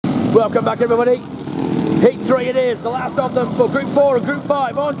Welcome back, everybody. Heat 3 it is, the last of them for Group 4 and Group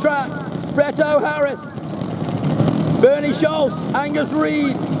 5. On track, Brett O'Harris, Bernie Schultz, Angus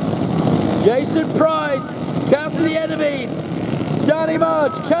Reid, Jason Pride, Cassidy Edevine, Danny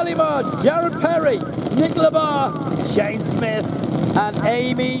Mudge, Kelly Mudge, Jared Perry, Nick Labar, Shane Smith and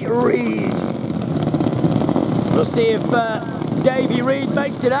Amy Reid. We'll see if Davey Reid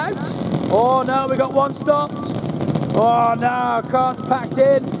makes it out. Oh no, we got one stopped. Oh no, car's packed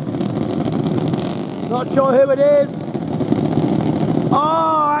in. Not sure who it is.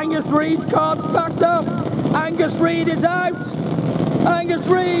 Oh, Angus Reid's car's packed up. Angus Reid is out. Angus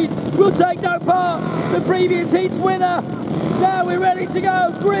Reid will take no part. The previous heat's winner. Now we're ready to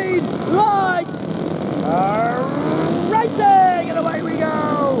go. Green light. Racing, and away we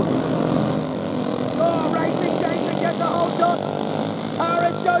go. Oh, Racing Jason gets the whole shot.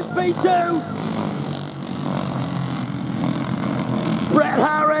 Harris goes P2. Brett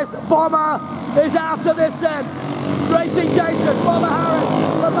Harris, Bomber is after this then. Racing Jason, Bomber Harris,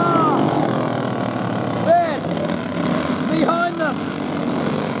 Lamar. Then, behind them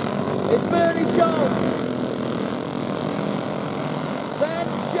is Bernie Schultz. Then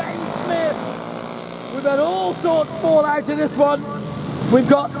Shane Smith. We've had all sorts fall out of this one. We've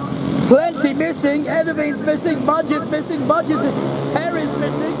got plenty missing. Edevine's missing, Mudge is missing, Perry's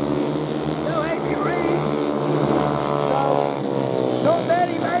missing. No Amy Reid. So, not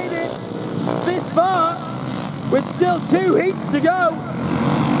many made it this far, with still 2 heats to go.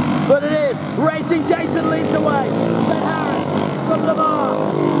 But it is. Racing Jason leads the way. Ben Harris from Lamar.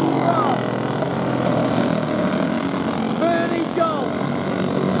 Oh. Bernie Schultz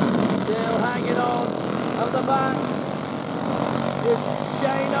still hanging on at the back. Is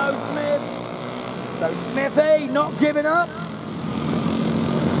Shane O'Smith. So Smithy not giving up.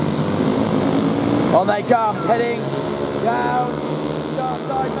 On they come, heading down. Start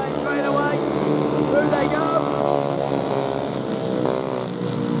side main straight away. Through they go.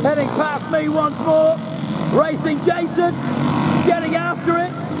 Heading past me once more. Racing Jason. Getting after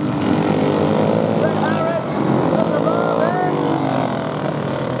it. Ben Harris at the bar there.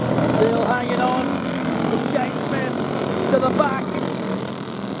 Still hanging on. With Shane Smith to the back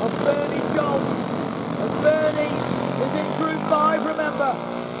of Bernie Schultz. And Bernie is in Group 5, remember.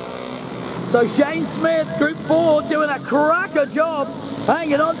 So Shane Smith, Group 4, doing a cracker job,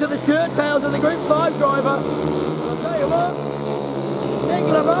 hanging on to the shirt tails of the Group 5 driver. I'll tell you what, Nick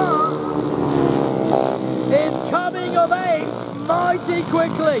Labar is coming of age mighty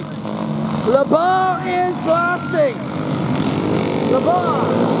quickly. Labar is blasting. Labar,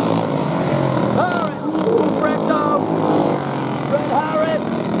 Harris, Brett Harris,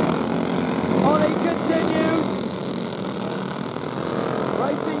 on he continues.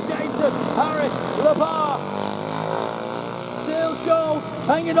 Racing Jason, Harris, Labar, still Schultz,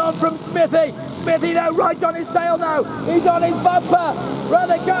 hanging on from Smithy. Smithy now right on his tail now. He's on his bumper.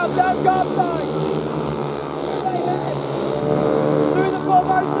 Rather come down guard side. Through the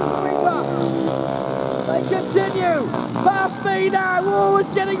Formosa sweeper. They continue. Past me now. Oh, it's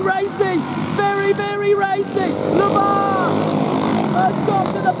getting racy. Very, very racy. Lamar has got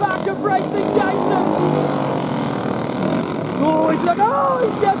to the back of Racing Jason. Oh, he's like, oh,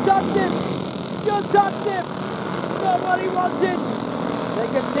 he's just touched him. Just touched him. Not what he wanted. They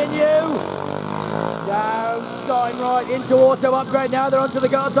continue. Down, sign right, into auto upgrade now. They're onto the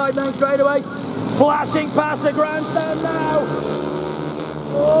guard side main straight away. Flashing past the grandstand now.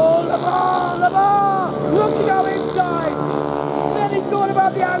 Oh, Lamar, look to go inside. Then he thought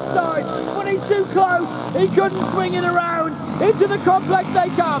about the outside. But he's too close. He couldn't swing it around. Into the complex they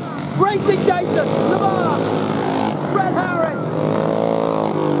come. Racing Jason, Lamar, Brett Harris,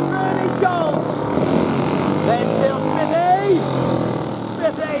 Bernie Schultz. Then still Smithy.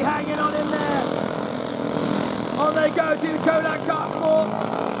 Smithy hanging on in there. On they go to the Kodak Cartsport.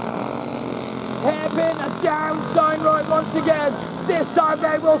 Hairpin and down, sign right once again. This time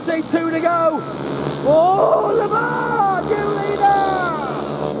they will see 2 to go. Oh, Lamar, new leader.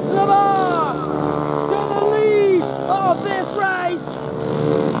 Lamar to the lead of this race.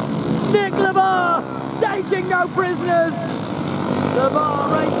 Nick Labar taking no prisoners. Labar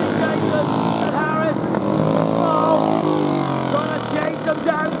racing Jason and Harris. Small. Trying to chase them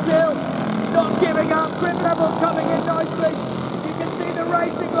down still. Not giving up. Grip levels coming in nicely. You can see the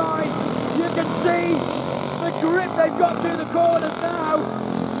racing line. You can see the grip they've got through the corners now.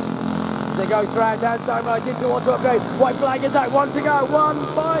 They go through down side right into auto upgrade. White flag is out. 1 to go. One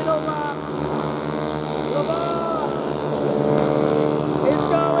final lap. Lamar is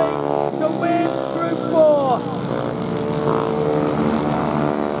going to win Group 4.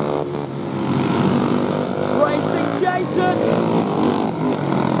 Racing Jason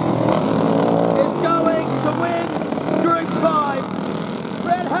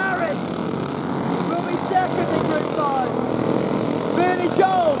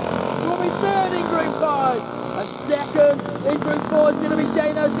goes. And second in Group 4 is going to be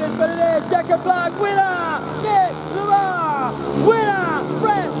Shane Ocean, but it is Jacob Black, winner, Nick Lamar, winner,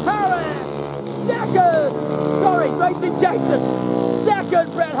 Brett Harris, Racing Jason,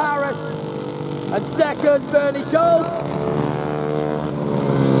 second Brett Harris, and second Bernie Schultz.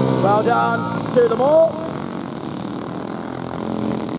 Well done to them all.